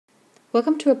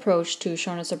Welcome to Approach to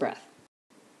Shortness of Breath.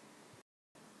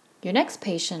 Your next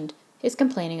patient is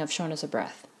complaining of shortness of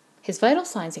breath. His vital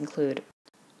signs include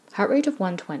heart rate of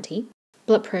 120,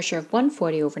 blood pressure of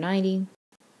 140/90,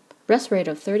 rest rate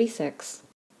of 36,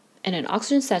 and an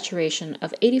oxygen saturation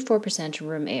of 84% in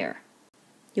room air.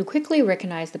 You'll quickly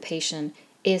recognize the patient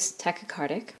is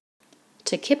tachycardic,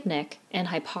 tachypneic, and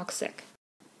hypoxic.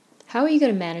 How are you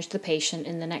going to manage the patient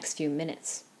in the next few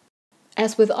minutes?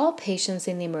 As with all patients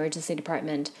in the emergency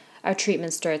department, our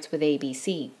treatment starts with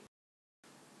ABC: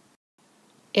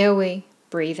 airway,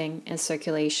 breathing, and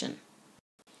circulation.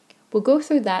 We'll go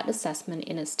through that assessment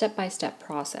in a step-by-step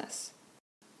process.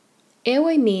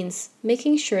 Airway means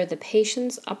making sure the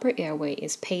patient's upper airway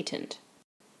is patent.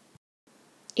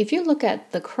 If you look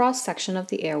at the cross-section of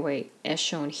the airway as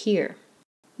shown here,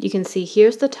 you can see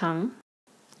here's the tongue,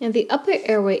 and the upper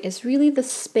airway is really the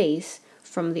space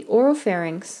from the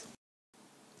oropharynx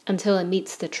until it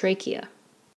meets the trachea.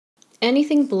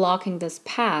 Anything blocking this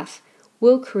path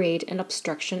will create an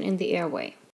obstruction in the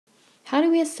airway. How do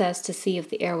we assess to see if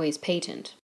the airway is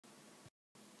patent?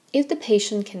 If the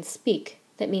patient can speak,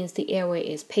 that means the airway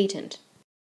is patent,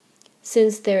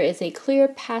 since there is a clear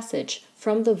passage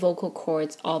from the vocal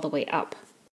cords all the way up.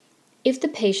 If the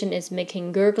patient is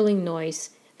making gurgling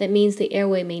noise, that means the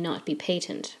airway may not be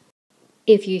patent.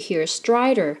 If you hear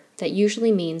stridor, that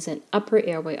usually means an upper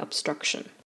airway obstruction,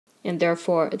 and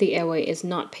therefore the airway is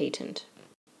not patent.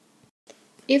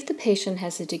 If the patient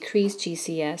has a decreased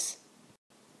GCS,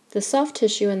 the soft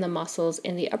tissue and the muscles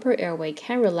in the upper airway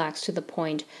can relax to the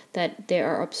point that they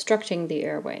are obstructing the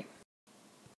airway.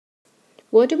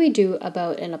 What do we do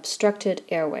about an obstructed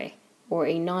airway or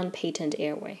a non-patent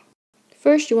airway?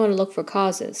 First, you want to look for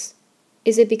causes.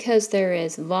 Is it because there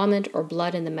is vomit or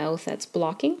blood in the mouth that's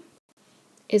blocking?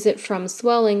 Is it from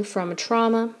swelling from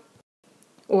trauma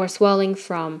or swelling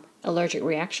from allergic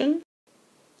reaction?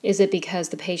 Is it because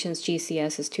the patient's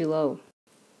GCS is too low?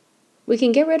 We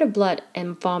can get rid of blood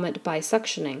and vomit by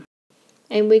suctioning,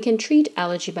 and we can treat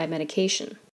allergy by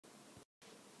medication.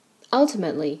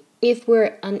 Ultimately, if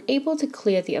we're unable to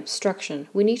clear the obstruction,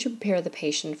 we need to prepare the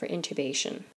patient for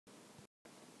intubation.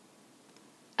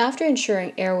 After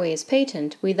ensuring airway is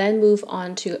patent, we then move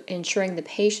on to ensuring the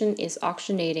patient is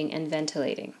oxygenating and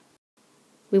ventilating.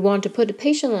 We want to put the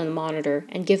patient on a monitor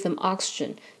and give them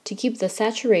oxygen to keep the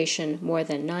saturation more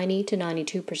than 90 to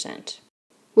 92%.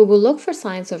 We will look for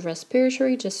signs of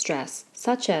respiratory distress,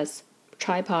 such as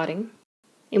tripoding,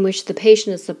 in which the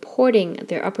patient is supporting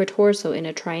their upper torso in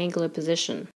a triangular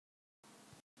position.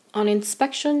 On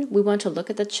inspection, we want to look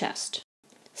at the chest,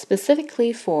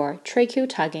 specifically for tracheal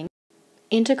tugging,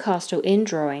 intercostal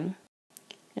indrawing,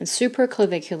 and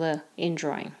supraclavicular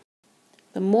indrawing.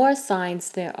 The more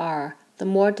signs there are, the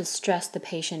more distress the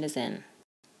patient is in.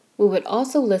 We would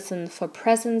also listen for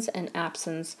presence and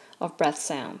absence of breath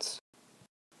sounds.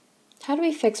 How do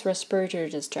we fix respiratory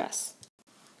distress?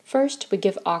 First, we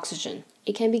give oxygen.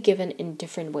 It can be given in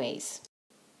different ways.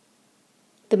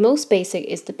 The most basic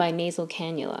is the binasal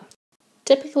cannula,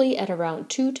 typically at around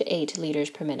 2 to 8 liters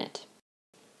per minute.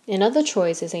 Another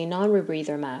choice is a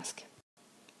non-rebreather mask.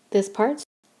 This part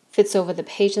fits over the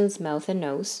patient's mouth and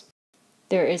nose.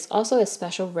 There is also a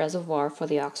special reservoir for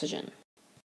the oxygen.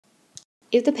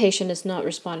 If the patient is not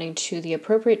responding to the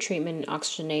appropriate treatment and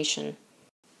oxygenation,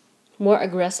 more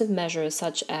aggressive measures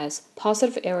such as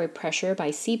positive airway pressure by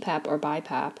CPAP or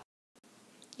BiPAP.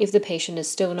 If the patient is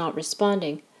still not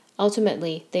responding,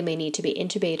 ultimately they may need to be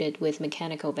intubated with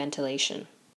mechanical ventilation.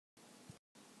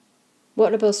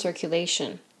 What about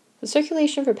circulation? The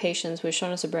circulation for patients with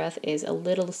shortness of breath is a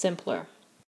little simpler.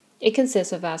 It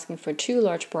consists of asking for 2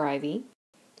 large bore IV,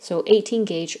 so 18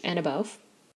 gauge and above,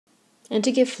 and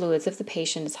to give fluids if the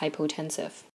patient is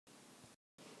hypotensive.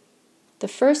 The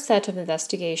first set of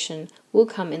investigation will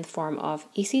come in the form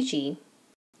of ECG,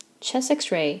 chest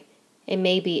X-ray, and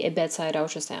maybe a bedside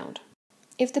ultrasound.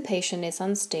 If the patient is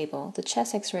unstable, the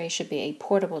chest X-ray should be a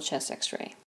portable chest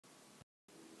X-ray.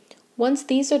 Once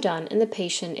these are done and the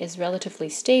patient is relatively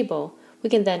stable, we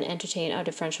can then entertain our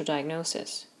differential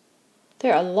diagnosis.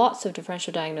 There are lots of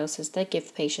differential diagnoses that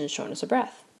give patients shortness of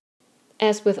breath.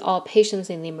 As with all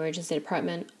patients in the emergency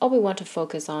department, all we want to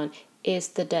focus on is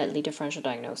the deadly differential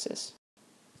diagnosis.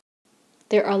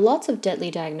 There are lots of deadly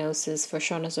diagnoses for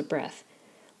shortness of breath.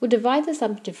 We'll divide this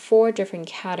up into 4 different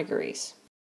categories.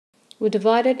 We'll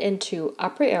divide it into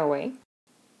upper airway,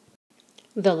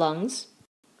 the lungs,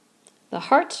 the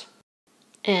heart,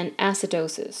 and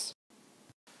acidosis.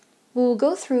 We will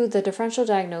go through the differential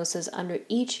diagnosis under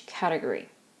each category.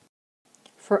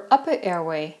 For upper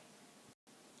airway,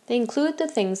 they include the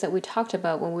things that we talked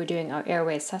about when we were doing our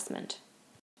airway assessment.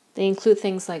 They include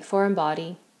things like foreign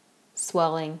body,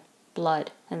 swelling,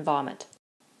 blood, and vomit.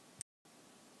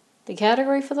 The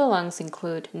category for the lungs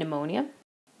include pneumonia,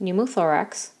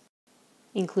 pneumothorax,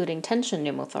 including tension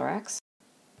pneumothorax,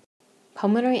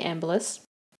 pulmonary embolus,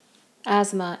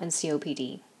 asthma, and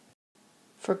COPD.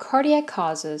 For cardiac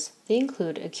causes, they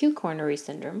include acute coronary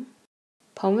syndrome,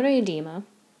 pulmonary edema,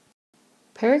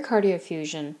 pericardial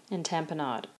effusion, and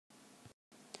tamponade.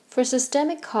 For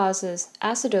systemic causes,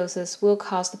 acidosis will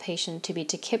cause the patient to be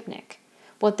tachypnic.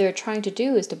 What they're trying to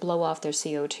do is to blow off their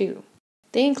CO2.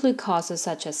 They include causes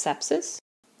such as sepsis,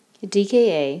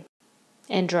 DKA,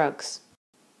 and drugs.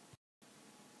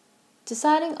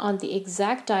 Deciding on the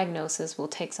exact diagnosis will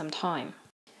take some time,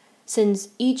 since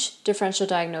each differential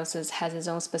diagnosis has its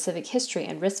own specific history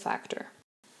and risk factor.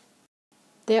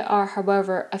 There are,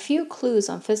 however, a few clues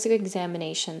on physical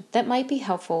examination that might be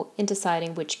helpful in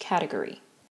deciding which category.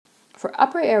 For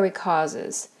upper airway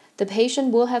causes, the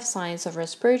patient will have signs of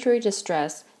respiratory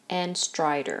distress and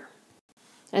stridor.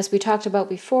 As we talked about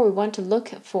before, we want to look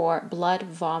for blood,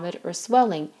 vomit, or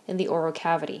swelling in the oral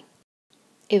cavity.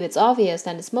 If it's obvious,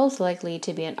 then it's most likely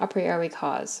to be an upper airway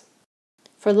cause.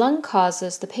 For lung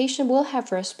causes, the patient will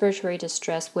have respiratory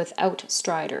distress without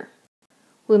stridor.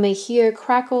 We may hear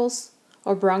crackles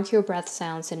or bronchial breath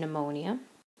sounds in pneumonia,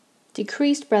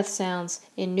 decreased breath sounds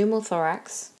in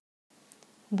pneumothorax,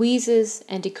 wheezes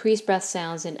and decreased breath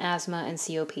sounds in asthma and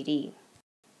COPD.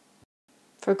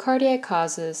 For cardiac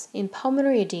causes, in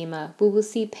pulmonary edema, we will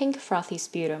see pink frothy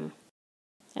sputum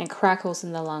and crackles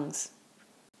in the lungs.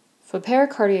 For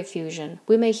pericardial effusion,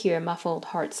 we may hear muffled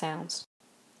heart sounds.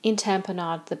 In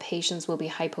tamponade, the patients will be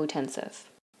hypotensive.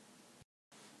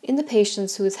 In the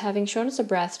patients who is having shortness of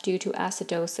breath due to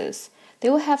acidosis, they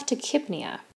will have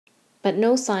tachypnea, but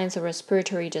no signs of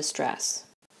respiratory distress,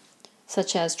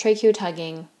 such as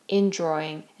tracheotugging,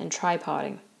 indrawing, and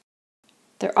tripoding.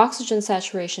 Their oxygen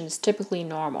saturation is typically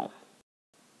normal.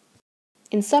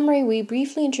 In summary, we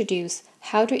briefly introduce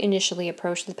how to initially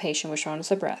approach the patient with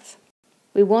shortness of breath.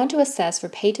 We want to assess for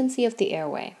patency of the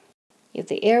airway. If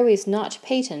the airway is not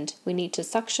patent, we need to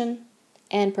suction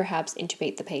and perhaps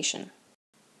intubate the patient.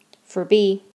 For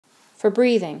B, for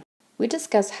breathing, we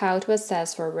discuss how to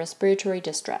assess for respiratory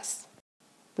distress.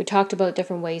 We talked about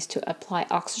different ways to apply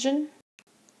oxygen,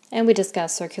 and we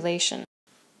discussed circulation,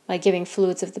 like giving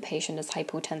fluids if the patient is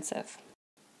hypotensive.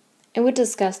 And we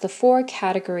discussed the 4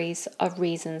 categories of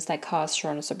reasons that cause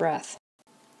shortness of breath.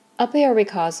 Upper airway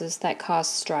causes that cause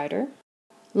stridor,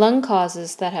 lung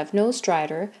causes that have no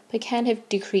stridor but can have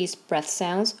decreased breath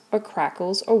sounds or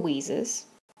crackles or wheezes,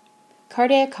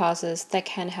 cardiac causes that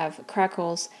can have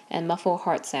crackles and muffled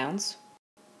heart sounds,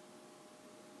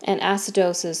 and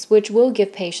acidosis, which will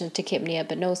give patients tachypnea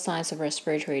but no signs of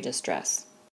respiratory distress.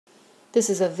 This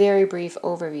is a very brief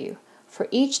overview. For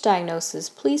each diagnosis,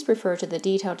 please refer to the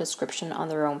detailed description on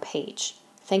their own page.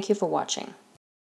 Thank you for watching.